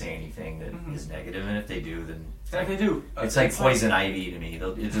anyone's going to say anything that is negative. And if they do, then it's like poison ivy to me.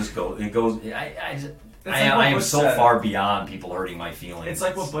 It just goes. It goes. I am so far beyond people hurting my feelings. It's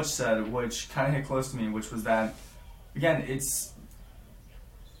like what Butch said, which kind of hit close to me, which was that, again,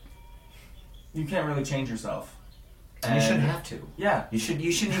 you can't really change yourself. And you shouldn't have to. Yeah. You shouldn't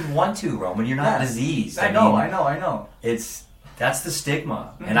even want to, Roman. You're not diseased. I know. That's the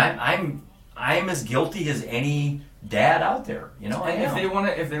stigma. Mm-hmm. And I'm as guilty as any dad out there. And if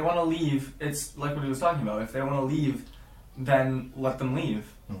they want to leave, it's like what he was talking about. If they want to leave, then let them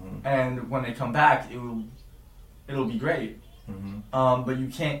leave. Mm-hmm. And when they come back, it'll be great. Mm-hmm. But you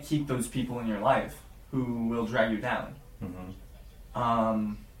can't keep those people in your life who will drag you down.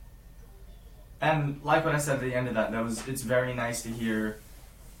 Mm-hmm. And like what I said at the end of that, it's very nice to hear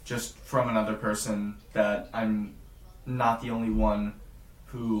just from another person that I'm not the only one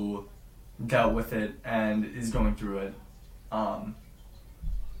who dealt with it and is going through it. Do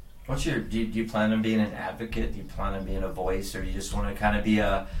you plan on being an advocate? Do you plan on being a voice, or do you just want to kind of be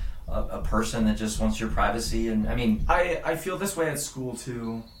a a person that just wants your privacy. And I mean, I feel this way at school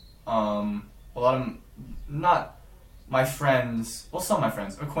too. A lot of, not my friends, well, some of my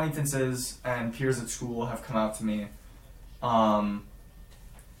friends, acquaintances and peers at school have come out to me.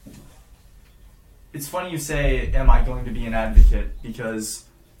 It's funny you say, am I going to be an advocate? Because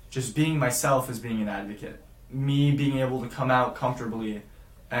just being myself is being an advocate. Me being able to come out comfortably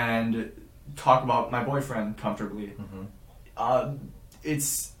and talk about my boyfriend comfortably.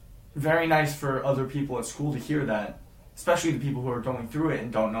 It's very nice for other people at school to hear that, especially the people who are going through it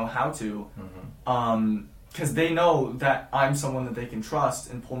and don't know how to. Because they know that I'm someone that they can trust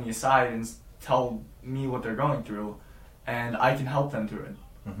and pull me aside and tell me what they're going through, and I can help them through it.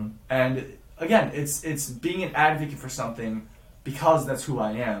 And again, it's being an advocate for something because that's who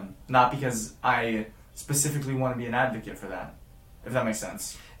I am, not because I specifically want to be an advocate for that, if that makes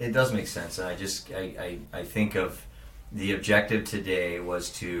sense. It does make sense. And I think of the objective today was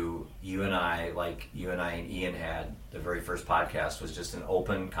to, you and I and Ian had, the very first podcast was just an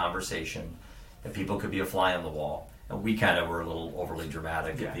open conversation that people could be a fly on the wall. And we kind of were a little overly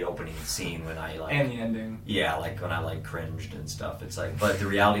dramatic at the opening scene when I and the ending. Yeah, like when I cringed and stuff. It's like, but the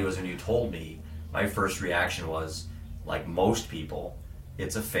reality was when you told me, my first reaction was, like most people,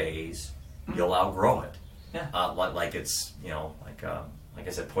 it's a phase. You'll outgrow it. Yeah. Like it's, like I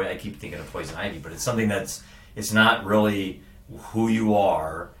said, I keep thinking of poison ivy, but it's something it's not really who you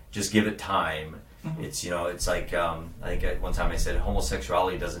are. Just give it time. It's, it's like, I think at one time I said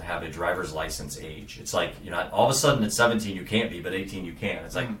homosexuality doesn't have a driver's license age. It's like, all of a sudden at 17 you can't be, but 18 you can.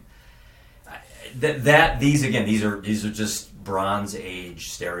 It's like, these are just Bronze Age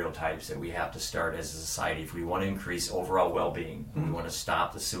stereotypes that we have to start as a society if we want to increase overall well-being. We want to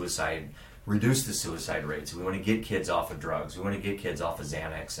stop the suicide, reduce the suicide rates. We want to get kids off of drugs. We want to get kids off of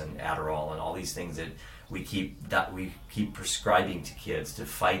Xanax and Adderall and all these things that we keep prescribing to kids to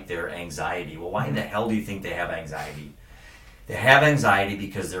fight their anxiety. Well, why in the hell do you think they have anxiety? They have anxiety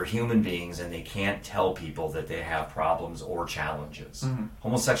because they're human beings and they can't tell people that they have problems or challenges.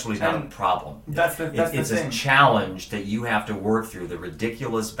 Homosexuality is not a problem. It's a challenge that you have to work through, the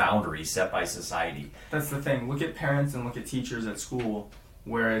ridiculous boundaries set by society. That's the thing. Look at parents and look at teachers at school,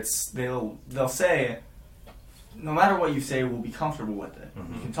 where they'll say, no matter what you say, we'll be comfortable with it.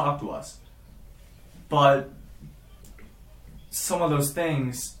 You can talk to us. But some of those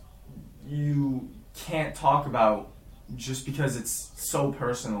things you can't talk about just because it's so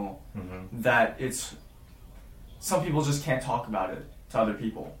personal that some people just can't talk about it to other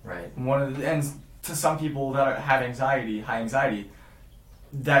people. Right. And to some people that have high anxiety,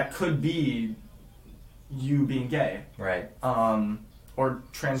 that could be you being gay. Right. Or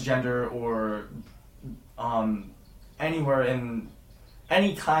transgender, or anywhere in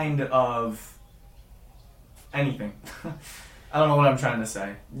any kind of anything. I don't know what I'm trying to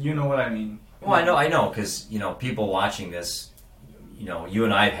say. You know what I mean. Well, I know, because, people watching this, you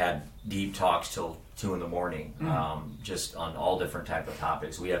and I have had deep talks till 2 a.m, just on all different type of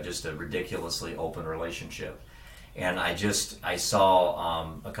topics. We have just a ridiculously open relationship. And I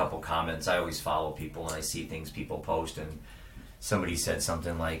saw a couple comments. I always follow people and I see things people post, and somebody said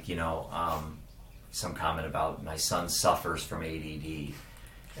something like, some comment about my son suffers from ADD.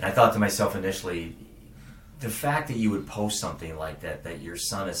 And I thought to myself initially, the fact that you would post something like that your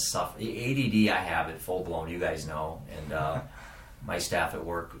son is suffering. ADD, I have it full blown, you guys know. And my staff at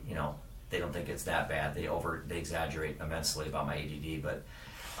work, they don't think it's that bad. They exaggerate immensely about my ADD.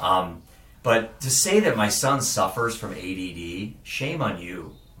 But to say that my son suffers from ADD, shame on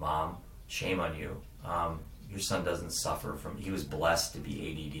you, Mom. Shame on you. Your son doesn't suffer from, he was blessed to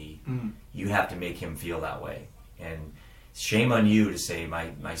be ADD. You have to make him feel that way. And shame on you to say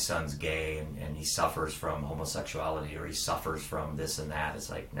my son's gay and he suffers from homosexuality or he suffers from this and that. It's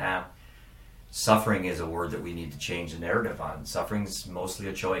like, nah. Suffering is a word that we need to change the narrative on. Suffering's mostly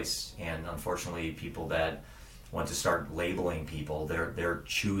a choice, and unfortunately people that want to start labeling people, they're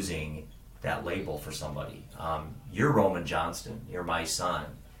choosing that label for somebody. You're Roman Johnston. You're my son.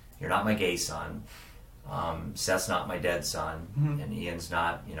 You're not my gay son. Seth's not my dead son, and Ian's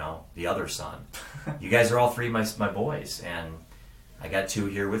not, the other son. You guys are all three my boys, and I got 2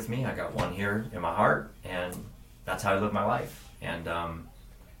 here with me. I got 1 here in my heart, and that's how I live my life. And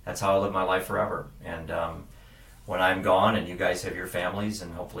that's how I live my life forever. And when I'm gone, and you guys have your families,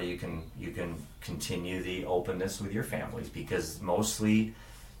 and hopefully you can continue the openness with your families, because mostly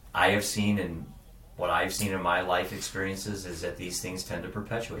I have seen, and what I've seen in my life experiences is that these things tend to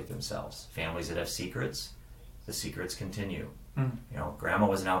perpetuate themselves. Families that have secrets, the secrets continue. Grandma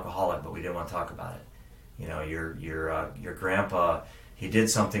was an alcoholic, but we didn't want to talk about it. Your grandpa, he did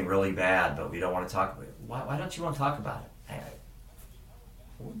something really bad, but we don't want to talk about it. Why don't you want to talk about it?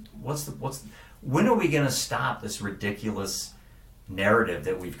 when are we going to stop this ridiculous narrative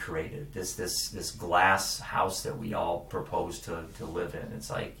that we've created? This glass house that we all propose to live in. It's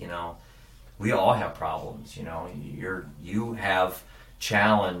like, we all have problems. You have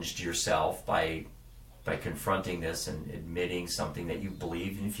challenged yourself by confronting this and admitting something that you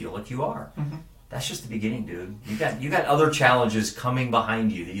believe and feel like you are. Mm-hmm. That's just the beginning, dude. You got other challenges coming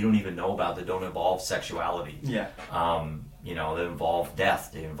behind you that you don't even know about, that don't involve sexuality. Yeah. That involve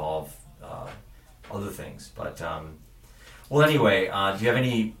death. They involve other things. But well, anyway, do you have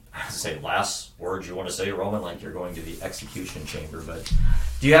any last words you want to say, Roman? Like you're going to the execution chamber, but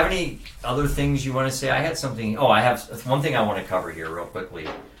do you have any other things you want to say? I had something. Oh, I have one thing I want to cover here real quickly.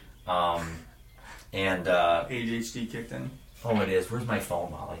 ADHD kicked in. Oh, it is. Where's my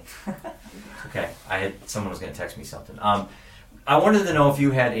phone, Molly? Okay, someone was going to text me something. I wanted to know if you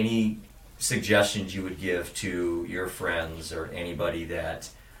had any suggestions you would give to your friends or anybody that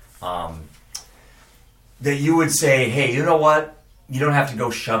you would say, hey, you know what? You don't have to go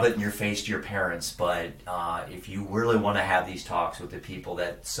shove it in your face to your parents, but if you really want to have these talks with the people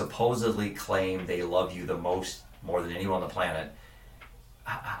that supposedly claim they love you the most, more than anyone on the planet,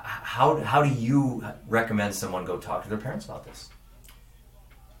 how do you recommend someone go talk to their parents about this?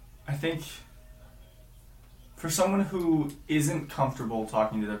 I think for someone who isn't comfortable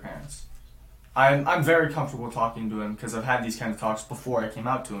talking to their parents, I'm very comfortable talking to him because I've had these kind of talks before I came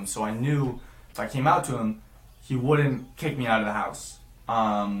out to him. So I knew if I came out to him, he wouldn't kick me out of the house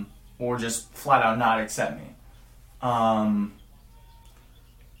or just flat out not accept me.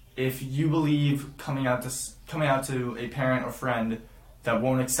 If you believe coming out to a parent or friend that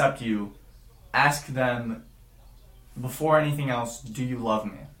won't accept you, ask them before anything else, do you love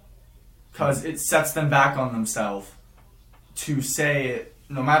me? Because it sets them back on themselves to say,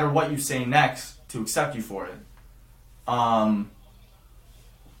 no matter what you say next, to accept you for it.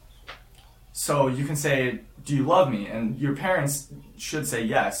 So you can say, do you love me? And your parents should say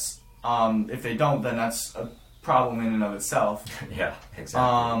yes. If they don't, then that's a problem in and of itself. Yeah,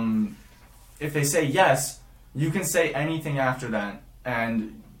 exactly. If they say yes, you can say anything after that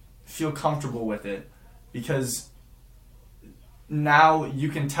and feel comfortable with it, because now you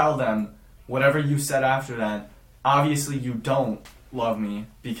can tell them whatever you said after that, obviously you don't love me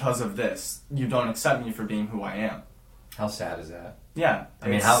because of this. You don't accept me for being who I am. How sad is that? Yeah. I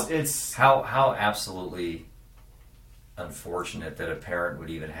mean, how absolutely unfortunate that a parent would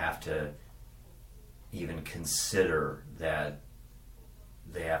even have to even consider that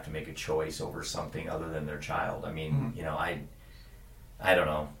they have to make a choice over something other than their child. I mean, I don't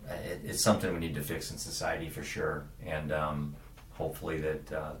know. It's something we need to fix in society for sure. And hopefully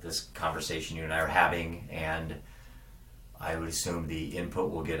that this conversation you and I are having, and I would assume the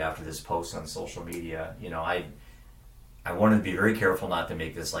input we'll get after this post on social media, I wanted to be very careful not to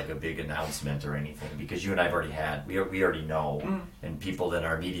make this like a big announcement or anything, because you and I have already had, we already know, and people in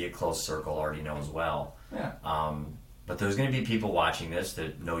our immediate close circle already know as well. Yeah. But there's going to be people watching this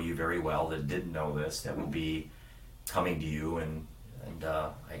that know you very well, that didn't know this, that will be coming to you, and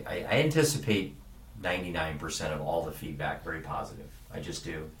I anticipate 99% of all the feedback very positive. I just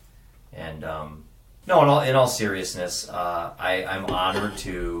do. And no, in all seriousness, I'm honored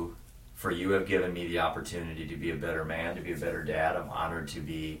for you have given me the opportunity to be a better man, to be a better dad. I'm honored to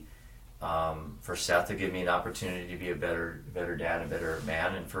be for Seth to give me an opportunity to be a better dad, a better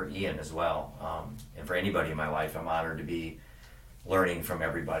man, and for Ian as well, and for anybody in my life. I'm honored to be learning from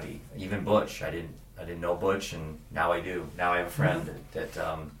everybody, even Butch. I didn't know Butch, and now I do. Now I have a friend that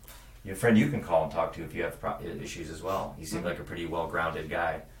a friend you can call and talk to if you have issues as well. He seemed like a pretty well-grounded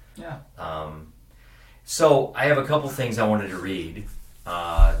guy. Yeah. So I have a couple things I wanted to read.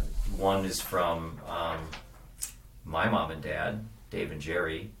 One is from my mom and dad, Dave and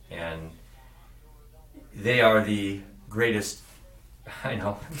Jerry, and they are the greatest. I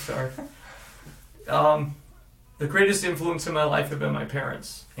know. I'm sorry. The greatest influence in my life have been my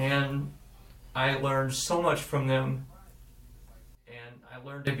parents, and I learned so much from them, and I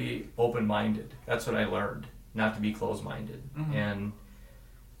learned to be open-minded. That's what I learned, not to be closed-minded. Mm-hmm. And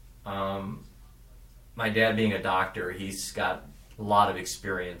my dad being a doctor, he's got a lot of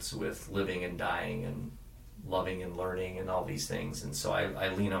experience with living and dying and loving and learning and all these things. And so I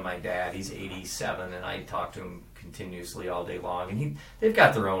lean on my dad. He's 87, and I talk to him continuously all day long. And they've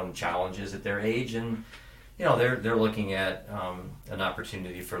got their own challenges at their age, and they're looking at an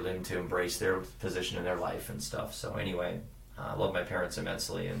opportunity for them to embrace their position in their life and stuff. So anyway, I love my parents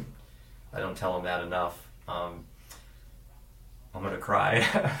immensely, and I don't tell them that enough. I'm going to cry.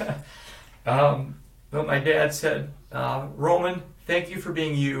 But my dad said, Roman, thank you for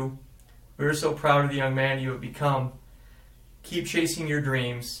being you. We are so proud of the young man you have become. keep chasing your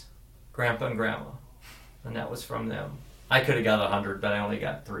dreams, Grandpa and Grandma. And that was from them. I could have got 100, but I only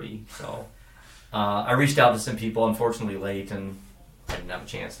got 3. So I reached out to some people, unfortunately late, and I didn't have a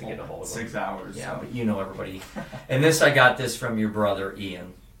chance to get a hold of them. 6 hours. Yeah, so. but you know everybody. And this, I got this from your brother,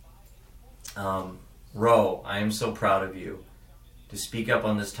 Ian. Ro, I am so proud of you. To speak up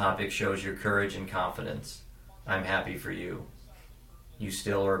on this topic shows your courage and confidence. I'm happy for you. You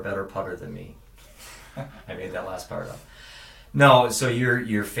still are a better putter than me. I made that last part up. No, so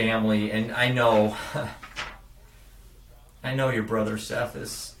your family, and I know your brother Seth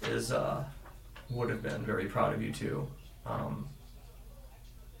is would have been very proud of you too.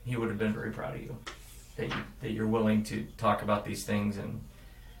 He would have been very proud of you that you're willing to talk about these things, and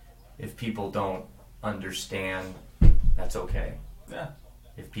if people don't understand, that's okay. Yeah.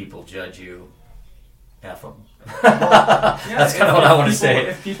 If people judge you, F them. Yeah, That's kind of what I want to say.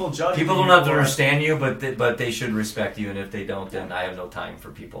 If people judge People you don't have to or- understand you, but they should respect you, and if they don't, then I have no time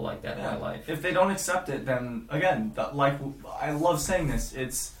for people like that in Yeah. my life. If they don't accept it, then again, like I love saying this,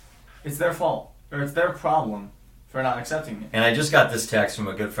 it's their fault or it's their problem for not accepting it. And I just got this text from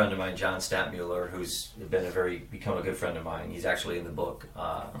a good friend of mine, John Stadtmuller, who's become a good friend of mine. He's actually in the book,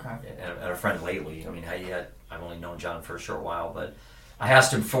 Okay. and a friend lately. I mean, I've only known John for a short while, but I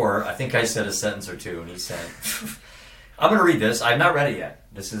asked him I think I said a sentence or two, and he said, I'm going to read this. I've not read it yet.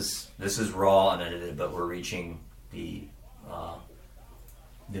 This is raw, unedited, but we're reaching the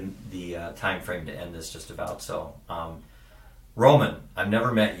time frame to end this just about. So, Roman, I've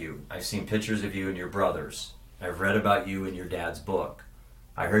never met you. I've seen pictures of you and your brothers. I've read about you in your dad's book.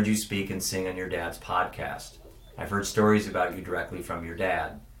 I heard you speak and sing on your dad's podcast. I've heard stories about you directly from your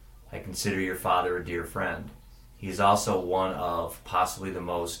dad. I consider your father a dear friend. He is also one of possibly the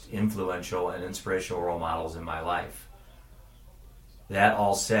most influential and inspirational role models in my life. That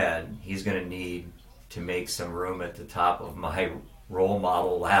all said, he's going to need to make some room at the top of my role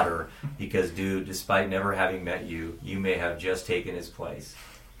model ladder because, dude, despite never having met you, you may have just taken his place.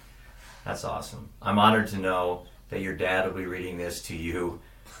 That's awesome. I'm honored to know that your dad will be reading this to you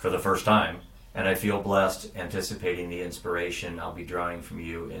for the first time, and I feel blessed anticipating the inspiration I'll be drawing from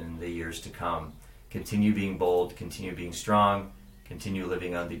you in the years to come. Continue being bold, continue being strong, continue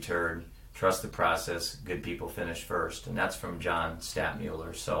living undeterred, trust the process, good people finish first. And that's from John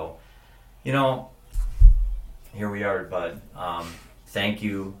Stadtmuller. So, here we are, bud. Thank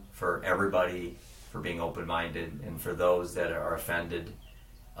you for everybody for being open-minded, and for those that are offended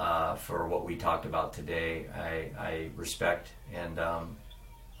for what we talked about today. I respect, and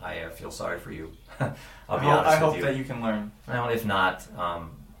I feel sorry for you. I'll be honest I with hope you. that you can learn. Well, if not,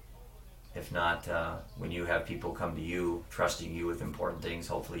 when you have people come to you, trusting you with important things,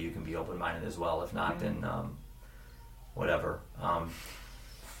 hopefully you can be open-minded as well. If not, then whatever.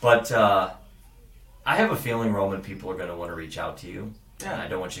 But I have a feeling, Roman, people are going to want to reach out to you. Yeah. And I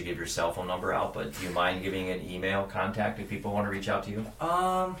don't want you to give your cell phone number out, but do you mind giving an email contact if people want to reach out to you?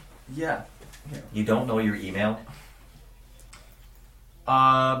 Yeah. You don't know your email?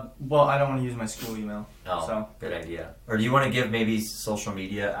 Well, I don't want to use my school email. Oh, So. good idea. Or do you want to give maybe social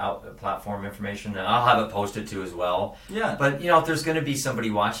media platform information? And I'll have it posted too as well. Yeah. But, if there's going to be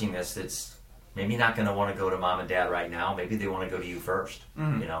somebody watching this that's maybe not going to want to go to mom and dad right now, maybe they want to go to you first,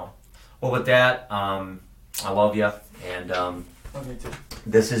 Well, with that, I love you, and Okay, too.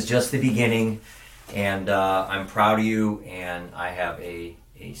 this is just the beginning, and I'm proud of you, and I have a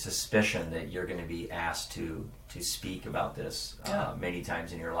suspicion that you're going to be asked to speak about this many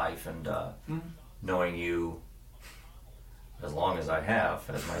times in your life, and knowing you as long as I have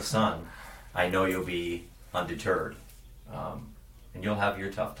as my son, I know you'll be undeterred, and you'll have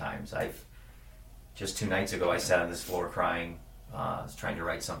your tough times. Just 2 nights ago I sat on this floor crying. I was trying to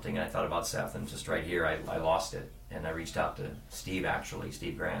write something, and I thought about Seth, and just right here I lost it, and I reached out to Steve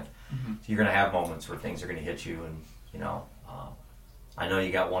Grant. So you're going to have moments where things are going to hit you, and I know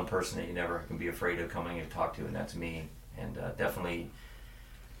you got one person that you never can be afraid of coming and talk to, and that's me, and definitely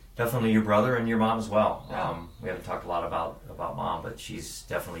your brother and your mom as well. Yeah. We haven't talked a lot about mom, but she's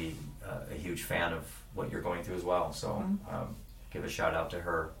definitely a huge fan of what you're going through as well, so give a shout out to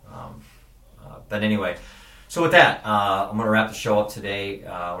her. But anyway, so with that, I'm going to wrap the show up today.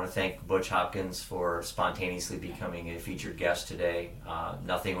 I want to thank Butch Hopkins for spontaneously becoming a featured guest today.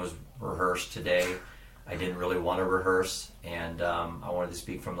 Nothing was rehearsed today. I didn't really want to rehearse, and I wanted to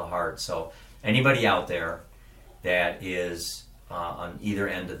speak from the heart. So anybody out there that is on either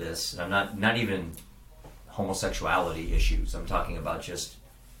end of this, and I'm not even homosexuality issues. I'm talking about just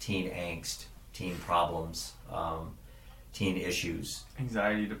teen angst, teen problems, teen issues.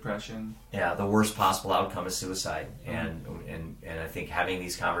 Anxiety, depression. Yeah, the worst possible outcome is suicide, and I think having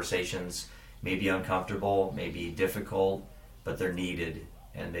these conversations may be uncomfortable, may be difficult, but they're needed,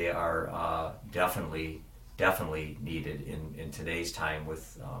 and they are definitely needed in today's time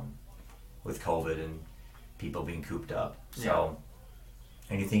with COVID and people being cooped up. So,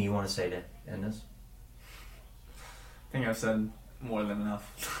 anything you want to say to end this? I think I've said more than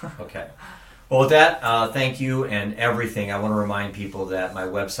enough. Okay. Well, with that, thank you and everything. I want to remind people that my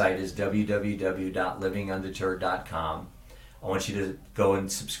website is www.livingundeterred.com. I want you to go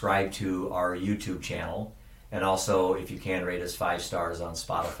and subscribe to our YouTube channel. And also, if you can, rate us 5 stars on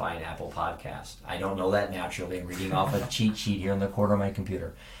Spotify and Apple Podcast. I don't know that naturally. I'm reading off a cheat sheet here in the corner of my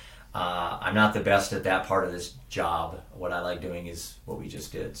computer. I'm not the best at that part of this job. What I like doing is what we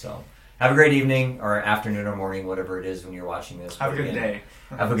just did. So have a great evening or afternoon or morning, whatever it is when you're watching this. Have a good day.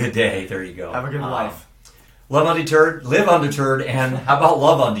 Have a good day. There you go. Have a good life. Love undeterred, live undeterred, and how about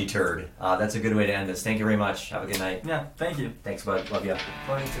love undeterred? That's a good way to end this. Thank you very much. Have a good night. Yeah, thank you. Thanks, bud. Love you.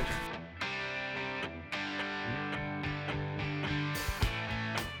 Love you too.